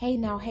Hey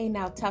now,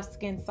 Tough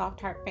Skin Soft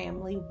Heart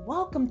family.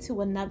 Welcome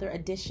to another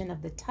edition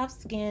of the Tough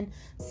Skin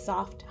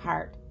Soft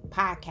Heart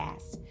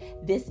podcast.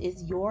 This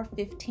is your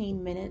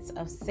 15 minutes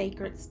of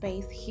sacred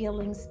space,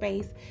 healing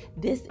space.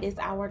 This is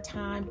our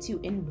time to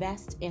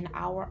invest in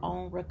our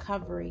own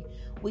recovery.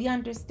 We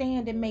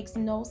understand it makes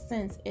no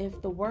sense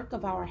if the work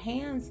of our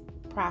hands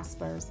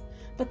prospers,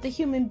 but the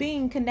human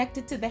being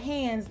connected to the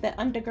hands that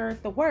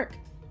undergird the work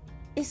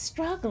is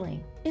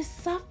struggling, is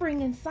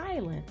suffering in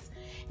silence.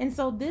 And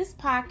so this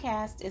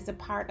podcast is a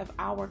part of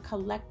our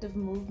collective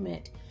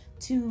movement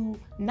to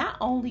not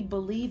only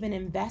believe and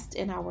invest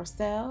in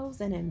ourselves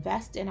and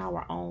invest in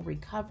our own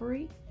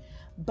recovery,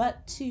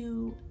 but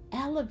to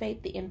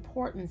elevate the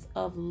importance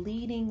of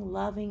leading,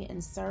 loving,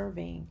 and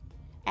serving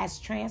as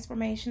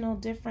transformational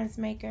difference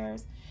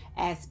makers,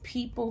 as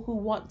people who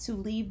want to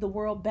leave the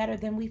world better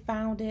than we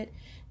found it.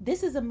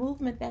 This is a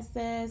movement that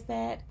says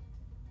that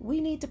we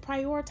need to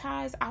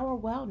prioritize our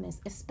wellness,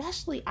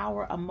 especially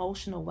our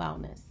emotional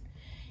wellness.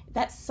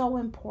 That's so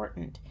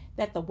important,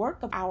 that the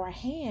work of our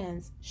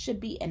hands should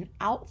be an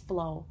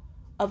outflow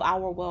of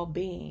our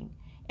well-being,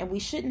 and we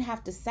shouldn't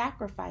have to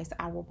sacrifice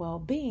our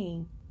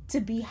well-being to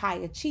be high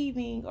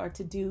achieving or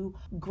to do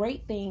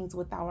great things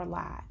with our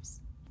lives.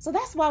 So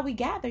that's why we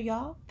gather,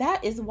 y'all.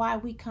 That is why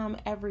we come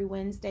every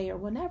Wednesday, or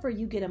whenever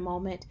you get a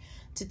moment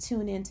to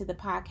tune into the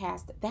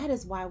podcast. That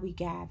is why we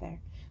gather,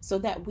 so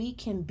that we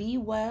can be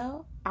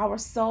well, our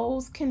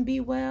souls can be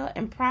well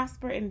and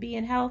prosper and be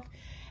in health,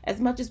 as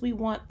much as we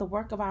want the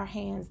work of our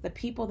hands, the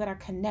people that are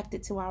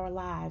connected to our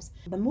lives,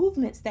 the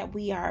movements that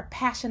we are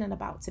passionate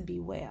about to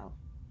be well.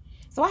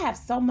 So I have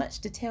so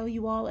much to tell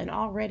you all, and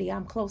already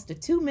I'm close to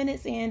 2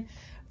 minutes in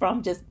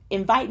from just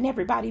inviting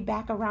everybody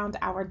back around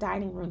our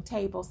dining room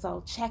table.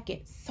 So check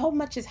it. So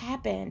much has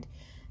happened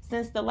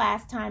since the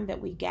last time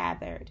that we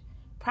gathered.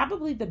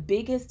 Probably the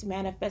biggest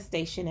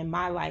manifestation in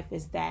my life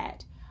is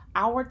that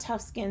our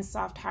Tough Skin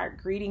Soft Heart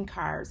greeting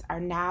cards are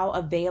now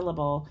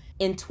available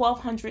in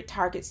 1,200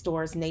 Target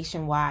stores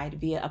nationwide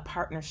via a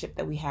partnership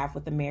that we have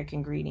with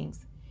American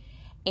Greetings.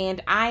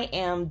 And I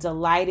am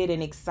delighted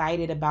and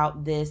excited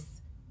about this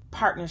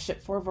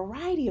partnership for a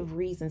variety of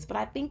reasons, but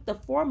I think the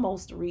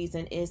foremost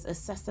reason is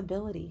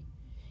accessibility.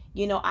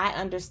 You know, I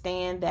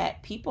understand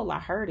that people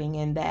are hurting,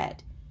 and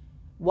that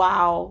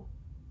while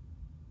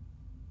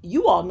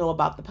you all know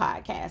about the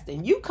podcast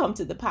and you come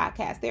to the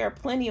podcast, there are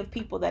plenty of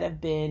people that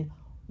have been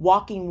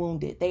walking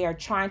wounded. They are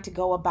trying to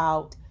go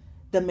about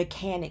the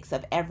mechanics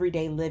of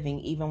everyday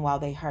living even while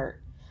they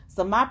hurt.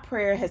 So my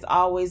prayer has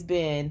always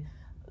been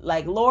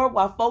like, Lord,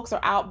 while folks are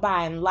out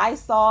buying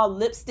Lysol,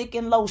 lipstick,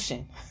 and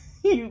lotion,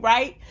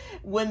 right?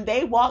 When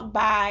they walk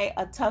by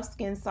a Tough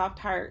Skin Soft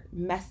Heart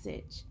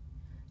message,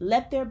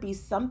 let there be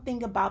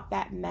something about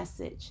that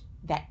message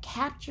that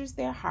captures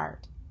their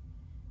heart,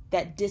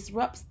 that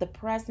disrupts the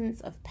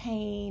presence of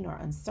pain or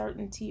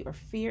uncertainty or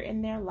fear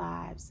in their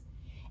lives,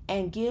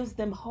 and gives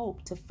them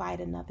hope to fight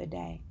another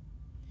day.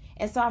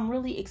 And so I'm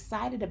really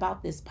excited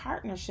about this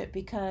partnership,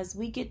 because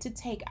we get to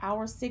take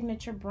our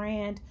signature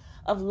brand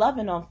of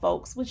loving on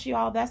folks, which,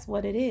 y'all, that's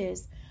what it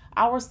is,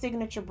 our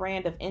signature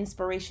brand of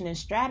inspiration and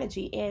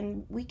strategy,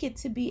 and we get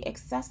to be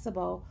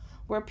accessible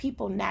where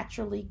people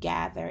naturally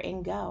gather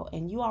and go.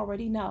 And you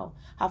already know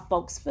how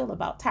folks feel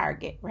about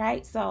Target,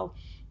 right? So,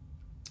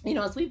 you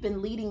know, as we've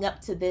been leading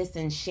up to this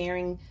and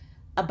sharing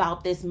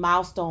about this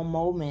milestone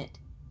moment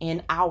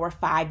in our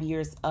 5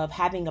 years of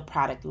having a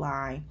product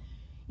line,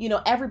 you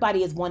know,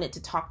 everybody has wanted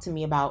to talk to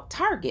me about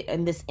Target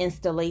and this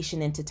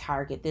installation into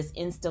Target, this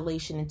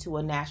installation into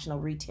a national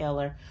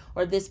retailer,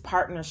 or this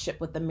partnership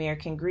with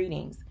American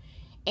Greetings.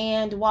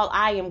 And while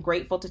I am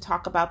grateful to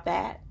talk about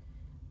that,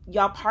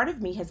 y'all, part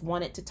of me has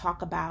wanted to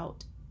talk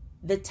about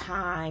the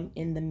time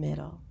in the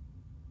middle.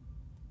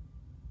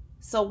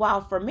 So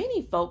while for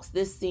many folks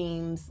this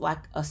seems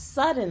like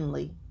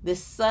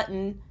this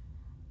sudden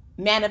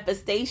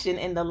manifestation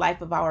in the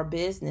life of our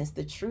business,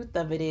 the truth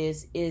of it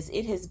is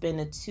it has been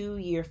a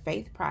 2-year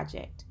faith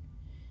project.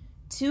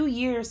 2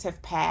 years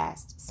have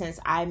passed since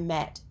I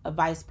met a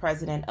vice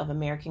president of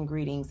American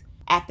Greetings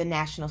at the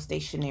National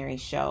Stationery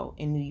Show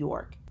in New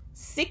York.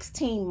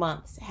 16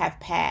 months have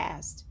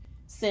passed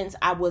since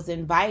I was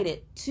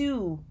invited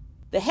to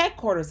the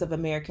headquarters of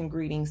American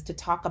Greetings to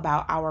talk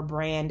about our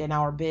brand and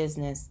our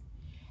business.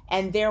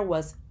 And there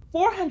was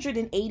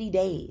 480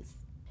 days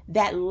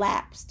that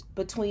lapsed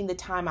between the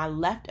time I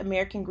left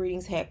American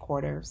Greetings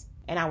headquarters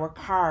and our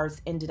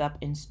cards ended up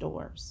in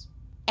stores.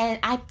 And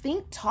I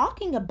think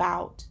talking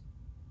about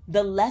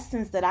the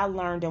lessons that I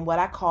learned in what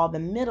I call the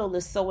middle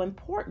is so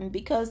important,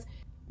 because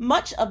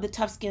much of the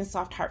Tough Skin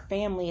Soft Heart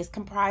family is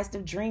comprised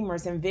of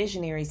dreamers and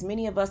visionaries.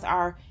 Many of us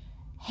are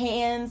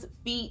hands,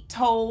 feet,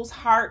 toes,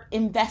 heart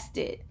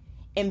invested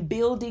in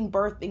building,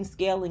 birthing,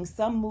 scaling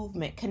some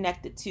movement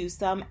connected to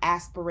some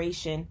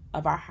aspiration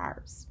of our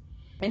hearts.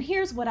 And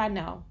here's what I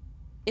know,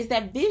 is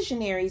that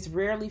visionaries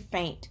rarely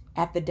faint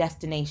at the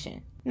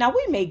destination. Now,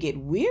 we may get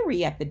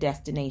weary at the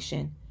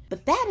destination,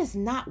 but that is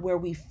not where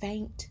we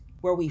faint,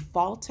 where we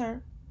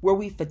falter, where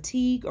we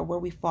fatigue, or where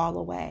we fall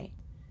away.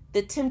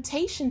 The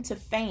temptation to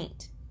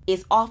faint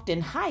is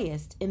often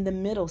highest in the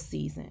middle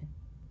season.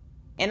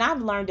 And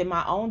I've learned in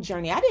my own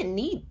journey, I didn't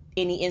need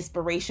any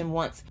inspiration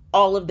once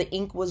all of the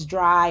ink was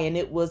dry and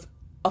it was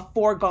a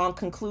foregone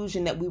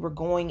conclusion that we were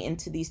going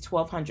into these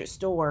 1,200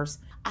 stores.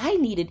 I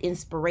needed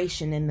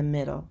inspiration in the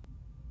middle.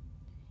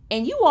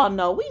 And you all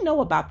know, we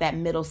know about that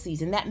middle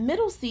season. That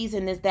middle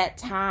season is that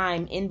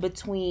time in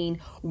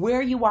between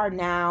where you are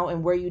now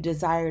and where you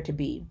desire to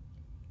be.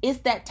 It's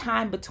that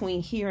time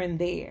between here and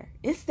there.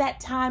 It's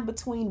that time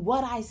between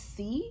what I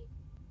see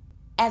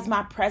as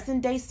my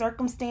present day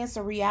circumstance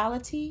or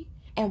reality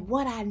and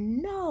what I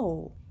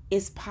know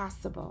is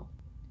possible.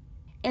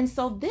 And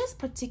so this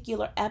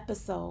particular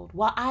episode,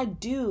 while I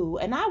do,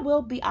 and I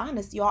will be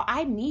honest, y'all,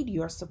 I need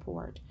your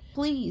support.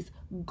 Please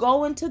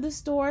go into the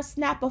store,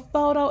 snap a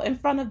photo in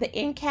front of the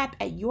end cap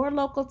at your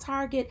local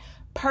Target,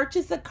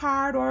 purchase a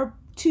card or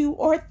 2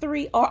 or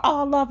 3 or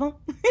all of them.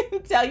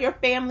 Tell your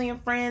family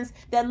and friends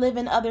that live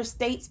in other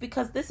states,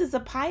 because this is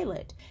a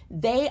pilot.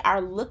 They are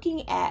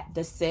looking at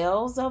the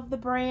sales of the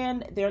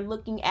brand. They're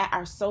looking at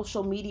our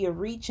social media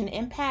reach and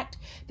impact.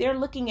 They're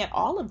looking at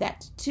all of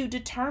that to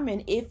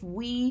determine if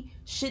we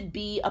should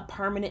be a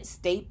permanent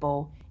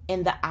staple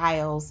in the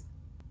aisles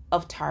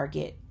of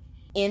Target,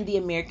 in the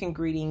American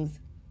Greetings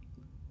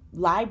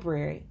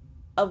library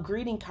of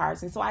greeting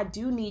cards. And so I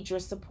do need your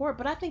support.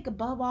 But I think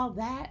above all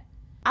that,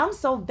 I'm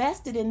so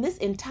vested in this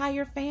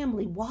entire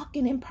family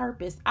walking in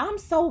purpose. I'm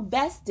so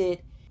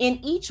vested in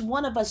each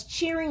one of us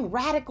cheering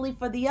radically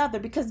for the other,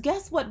 because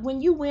guess what?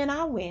 When you win,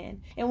 I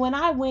win. And when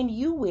I win,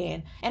 you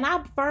win. And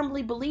I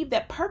firmly believe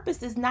that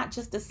purpose is not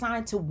just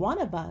assigned to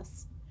one of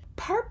us.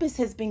 Purpose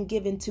has been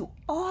given to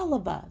all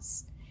of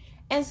us.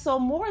 And so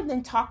more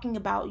than talking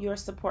about your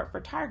support for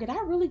Target, I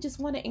really just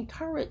want to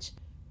encourage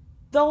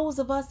those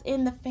of us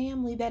in the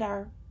family that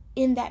are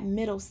in that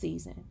middle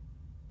season.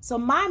 So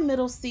my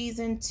middle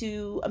season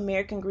to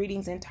American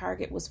Greetings and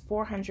Target was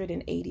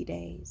 480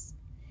 days.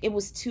 It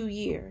was 2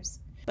 years.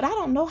 But I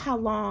don't know how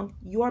long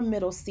your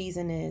middle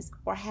season is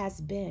or has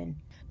been.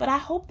 But I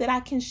hope that I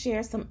can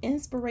share some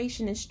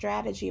inspiration and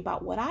strategy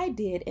about what I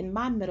did in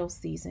my middle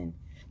season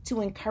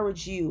to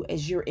encourage you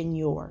as you're in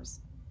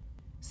yours.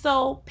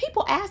 So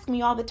people ask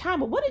me all the time,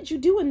 but what did you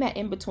do in that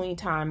in-between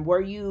time?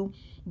 Were you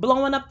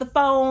blowing up the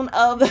phone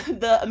of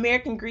the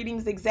American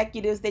Greetings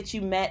executives that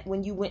you met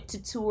when you went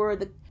to tour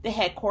the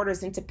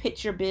headquarters and to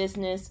pitch your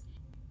business?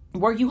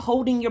 Were you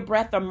holding your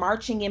breath or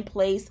marching in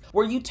place?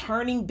 Were you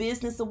turning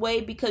business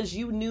away because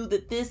you knew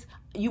that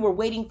you were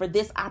waiting for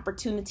this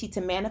opportunity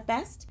to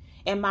manifest?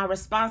 And my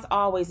response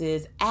always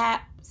is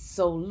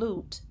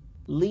absolutely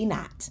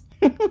not.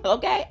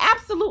 Okay?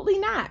 Absolutely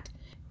not.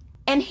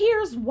 And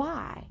here's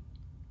why.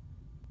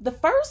 The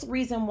first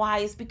reason why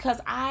is because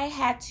I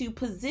had to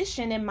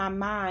position in my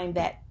mind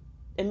that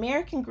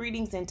American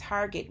Greetings and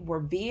Target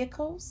were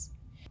vehicles.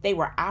 They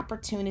were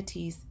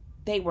opportunities.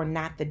 They were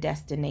not the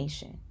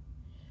destination.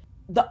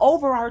 The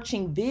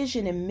overarching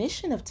vision and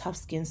mission of Tough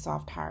Skin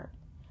Soft Heart,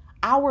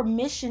 our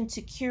mission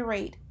to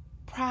curate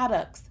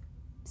products,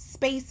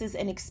 spaces,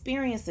 and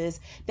experiences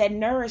that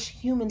nourish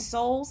human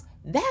souls,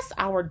 that's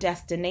our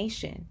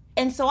destination.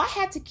 And so I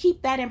had to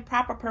keep that in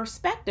proper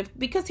perspective,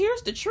 because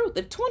here's the truth.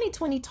 If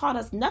 2020 taught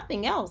us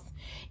nothing else,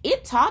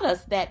 it taught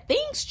us that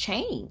things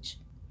change.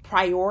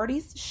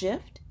 Priorities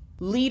shift.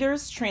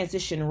 Leaders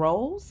transition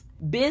roles.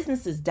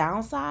 Businesses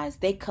downsize.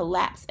 They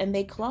collapse and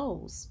they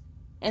close.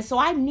 And so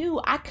I knew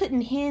I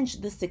couldn't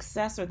hinge the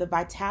success or the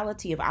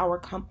vitality of our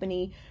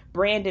company,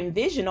 brand, and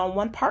vision on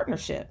one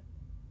partnership.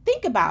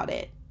 Think about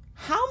it.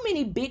 How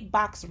many big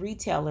box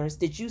retailers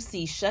did you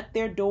see shut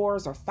their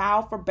doors or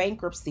file for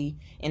bankruptcy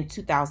in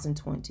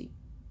 2020?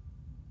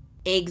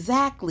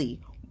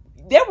 Exactly.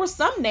 There were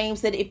some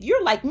names that if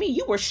you're like me,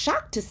 you were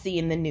shocked to see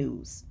in the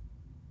news.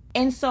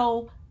 And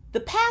so the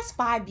past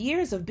 5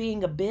 years of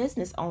being a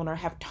business owner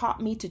have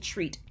taught me to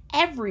treat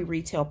every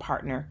retail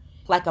partner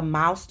like a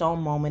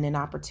milestone moment and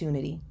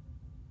opportunity.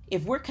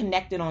 If we're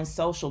connected on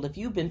social, if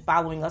you've been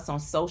following us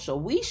on social,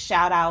 we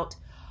shout out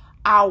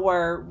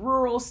our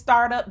rural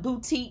startup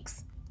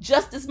boutiques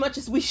just as much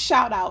as we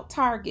shout out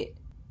Target.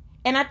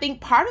 And I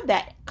think part of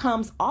that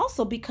comes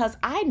also because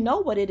I know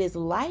what it is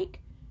like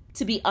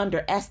to be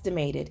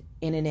underestimated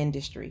in an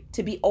industry,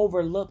 to be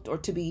overlooked, or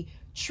to be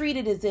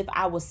treated as if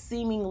I was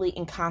seemingly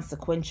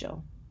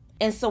inconsequential.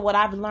 And so what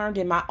I've learned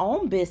in my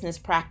own business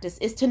practice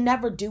is to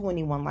never do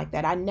anyone like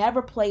that. I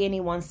never play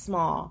anyone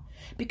small,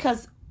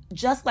 because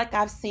just like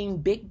I've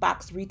seen big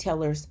box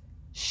retailers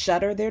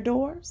shutter their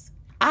doors,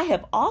 I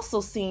have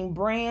also seen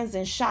brands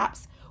and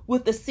shops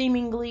with a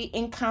seemingly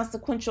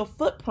inconsequential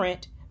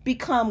footprint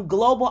become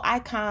global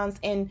icons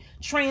and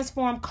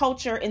transform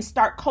culture and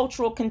start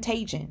cultural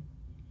contagion.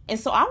 And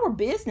so our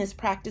business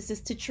practice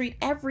is to treat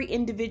every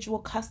individual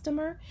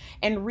customer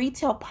and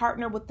retail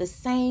partner with the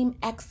same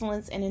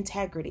excellence and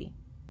integrity,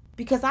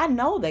 because I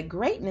know that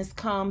greatness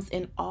comes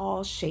in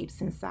all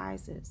shapes and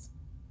sizes.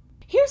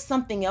 Here's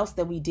something else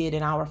that we did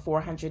in our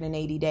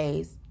 480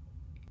 days.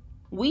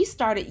 We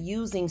started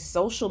using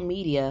social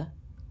media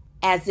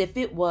as if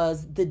it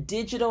was the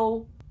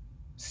digital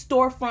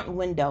storefront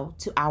window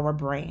to our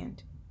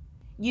brand.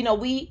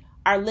 We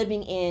are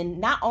living in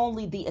not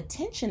only the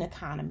attention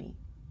economy,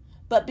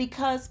 but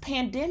because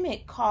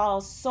pandemic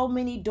caused so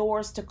many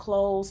doors to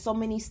close, so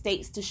many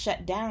states to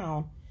shut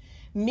down,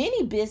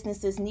 many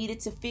businesses needed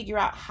to figure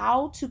out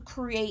how to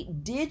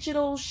create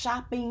digital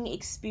shopping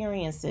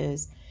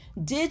experiences,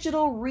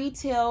 digital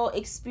retail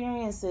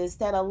experiences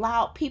that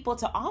allowed people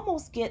to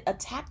almost get a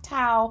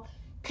tactile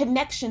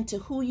connection to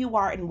who you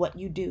are and what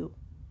you do.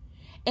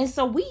 And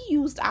so we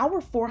used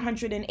our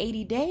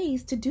 480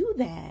 days to do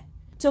that,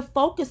 to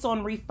focus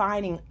on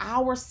refining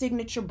our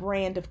signature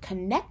brand of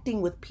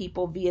connecting with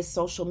people via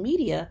social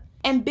media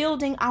and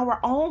building our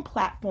own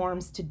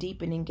platforms to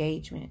deepen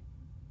engagement.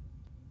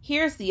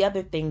 Here's the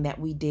other thing that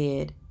we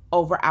did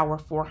over our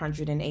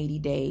 480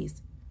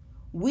 days.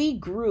 We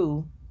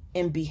grew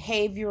in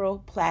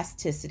behavioral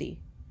plasticity,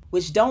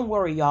 which, don't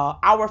worry, y'all,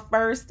 our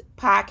first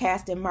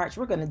podcast in March,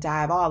 we're going to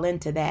dive all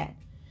into that.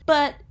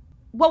 But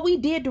what we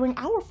did during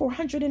our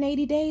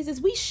 480 days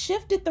is we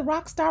shifted the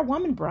Rockstar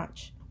Woman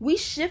Brunch. We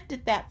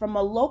shifted that from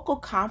a local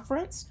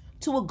conference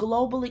to a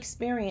global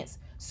experience,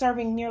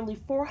 serving nearly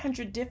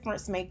 400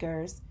 difference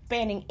makers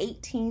spanning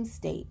 18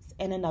 states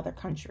and another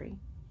country.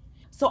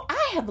 So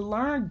I have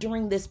learned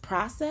during this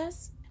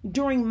process,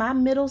 during my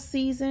middle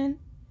season,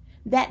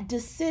 that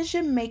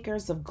decision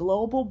makers of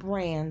global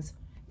brands,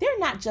 they're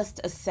not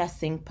just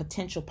assessing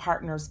potential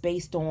partners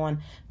based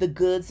on the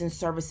goods and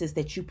services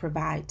that you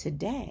provide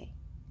today.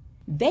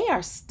 They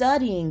are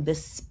studying the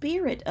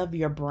spirit of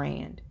your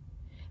brand.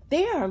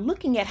 They are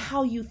looking at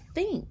how you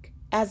think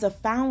as a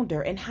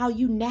founder and how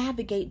you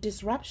navigate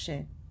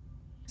disruption.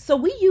 So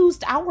we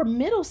used our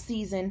middle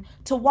season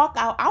to walk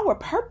out our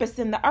purpose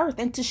in the earth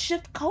and to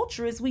shift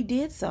culture as we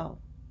did so.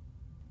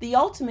 The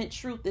ultimate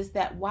truth is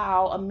that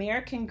while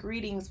American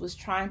Greetings was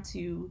trying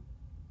to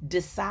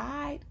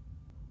decide,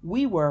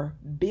 we were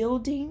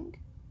building,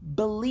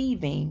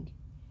 believing,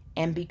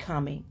 and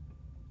becoming.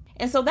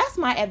 And so that's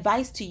my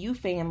advice to you,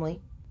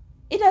 family.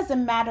 It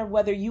doesn't matter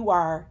whether you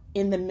are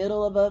in the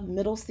middle of a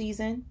middle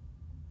season,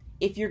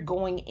 if you're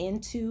going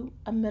into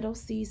a middle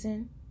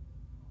season,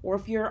 or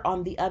if you're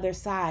on the other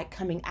side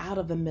coming out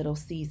of a middle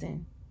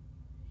season.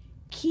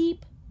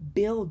 Keep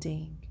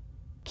building,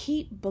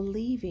 keep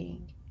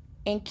believing,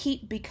 and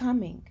keep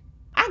becoming.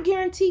 I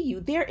guarantee you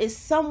there is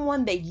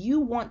someone that you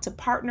want to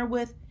partner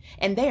with,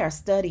 and they are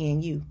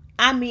studying you.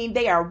 I mean,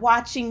 they are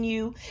watching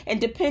you,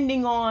 and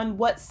depending on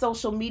what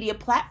social media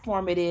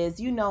platform it is,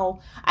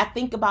 I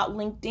think about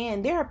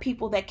LinkedIn. There are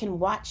people that can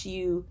watch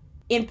you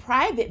in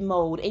private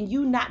mode and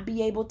you not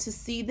be able to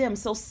see them.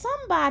 So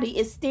somebody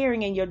is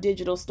staring in your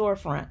digital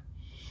storefront.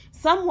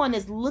 Someone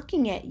is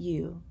looking at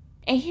you.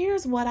 And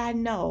here's what I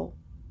know.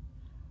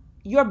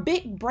 Your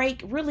big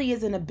break really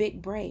isn't a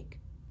big break.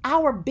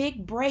 Our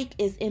big break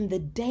is in the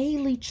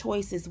daily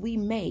choices we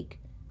make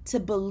to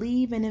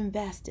believe and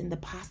invest in the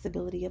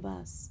possibility of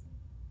us.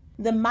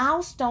 The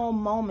milestone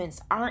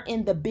moments aren't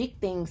in the big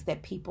things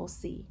that people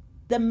see.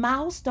 The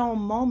milestone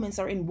moments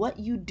are in what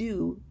you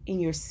do in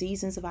your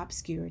seasons of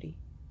obscurity.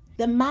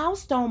 The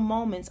milestone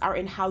moments are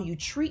in how you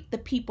treat the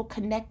people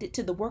connected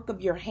to the work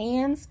of your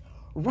hands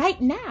right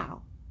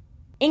now,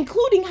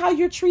 including how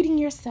you're treating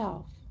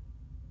yourself.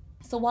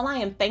 So while I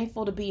am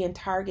thankful to be in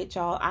Target,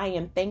 y'all, I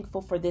am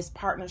thankful for this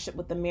partnership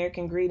with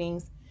American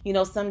Greetings.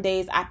 Some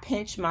days I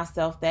pinch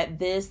myself that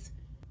this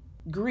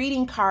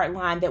greeting card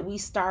line that we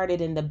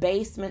started in the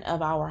basement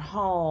of our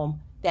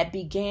home, that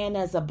began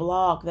as a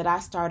blog that I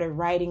started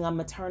writing on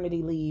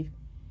maternity leave,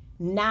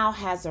 now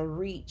has a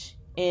reach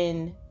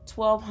in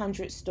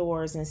 1,200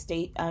 stores in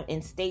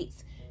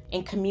states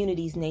and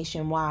communities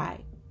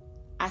nationwide.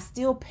 I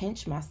still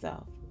pinch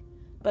myself,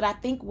 but I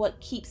think what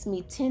keeps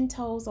me 10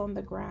 toes on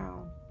the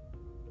ground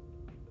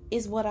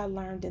is what I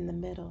learned in the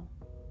middle,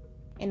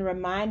 and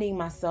reminding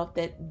myself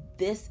that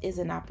this is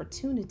an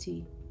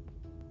opportunity,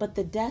 but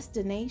the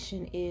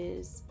destination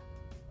is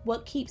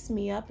what keeps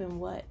me up and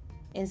what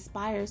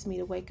inspires me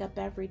to wake up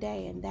every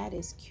day, and that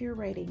is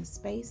curating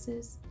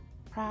spaces,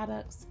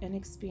 products, and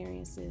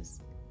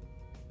experiences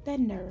that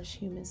nourish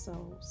human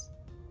souls.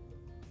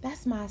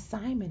 That's my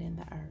assignment in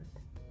the earth.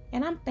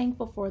 And I'm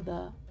thankful for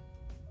the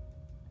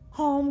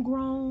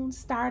homegrown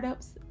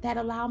startups that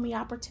allow me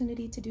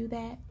opportunity to do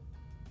that.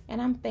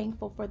 And I'm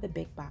thankful for the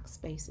big box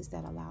spaces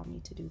that allow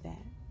me to do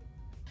that.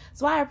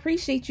 So I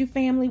appreciate you,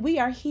 family. We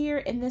are here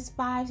in this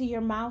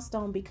 5-year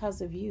milestone because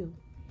of you.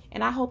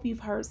 And I hope you've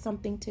heard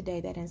something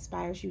today that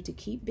inspires you to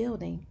keep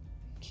building,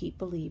 keep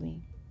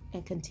believing,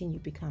 and continue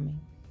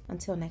becoming.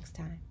 Until next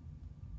time.